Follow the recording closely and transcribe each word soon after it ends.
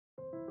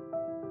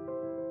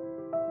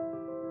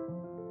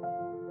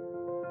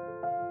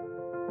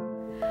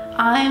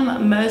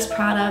I'm most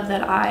proud of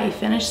that I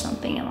finished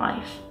something in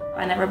life.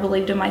 I never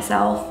believed in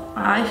myself.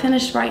 I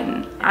finished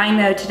Brighton. I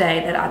know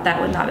today that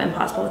that would not have been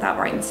possible without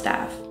Brighton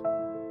staff.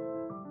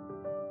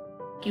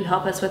 You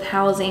help us with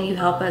housing, you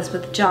help us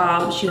with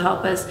jobs, you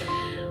help us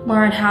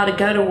learn how to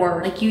go to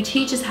work. Like, you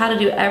teach us how to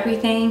do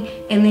everything,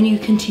 and then you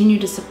continue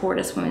to support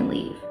us when we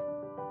leave.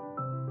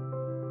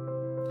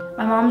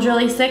 My mom's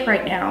really sick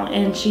right now,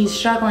 and she's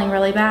struggling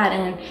really bad,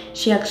 and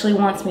she actually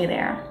wants me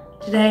there.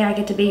 Today I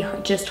get to be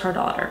just her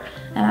daughter,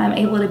 and I'm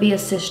able to be a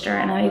sister,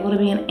 and I'm able to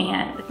be an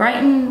aunt.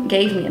 Brighton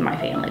gave me and my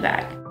family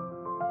back.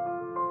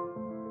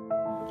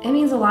 It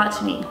means a lot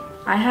to me.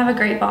 I have a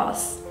great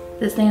boss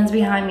that stands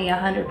behind me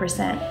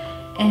 100%.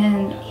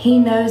 And he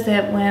knows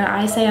that when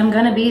I say I'm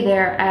gonna be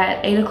there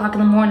at 8 o'clock in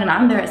the morning,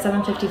 I'm there at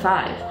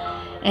 7:55.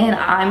 And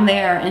I'm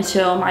there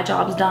until my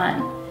job's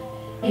done.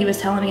 He was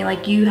telling me,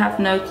 like, you have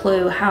no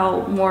clue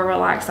how more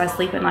relaxed I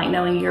sleep at night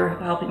knowing you're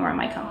helping run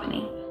my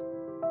company.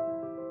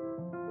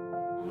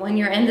 When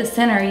you're in the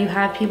center, you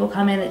have people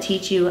come in that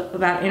teach you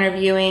about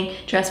interviewing,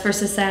 dress for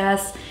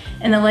success.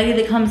 And the lady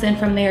that comes in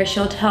from there,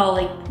 she'll tell,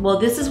 like, well,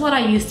 this is what I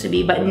used to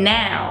be, but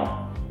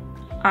now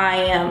I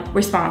am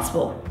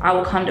responsible. I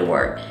will come to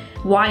work.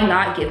 Why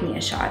not give me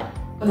a shot?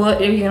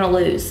 What are you gonna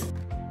lose?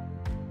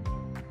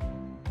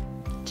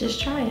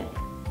 Just try it.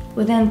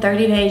 Within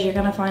 30 days, you're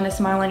gonna find a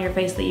smile on your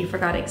face that you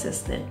forgot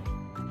existed.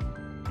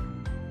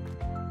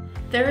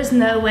 There is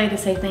no way to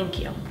say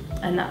thank you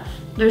enough.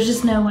 There's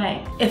just no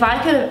way. If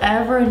I could have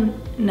ever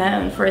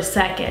known for a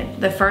second,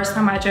 the first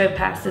time I drove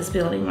past this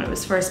building when it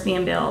was first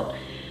being built,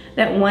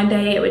 that one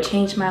day it would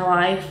change my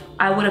life,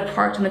 I would have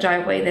parked in the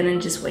driveway then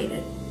and just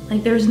waited.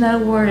 Like, there's no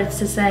words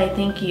to say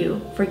thank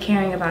you for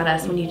caring about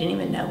us when you didn't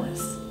even know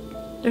us.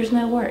 There's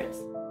no words.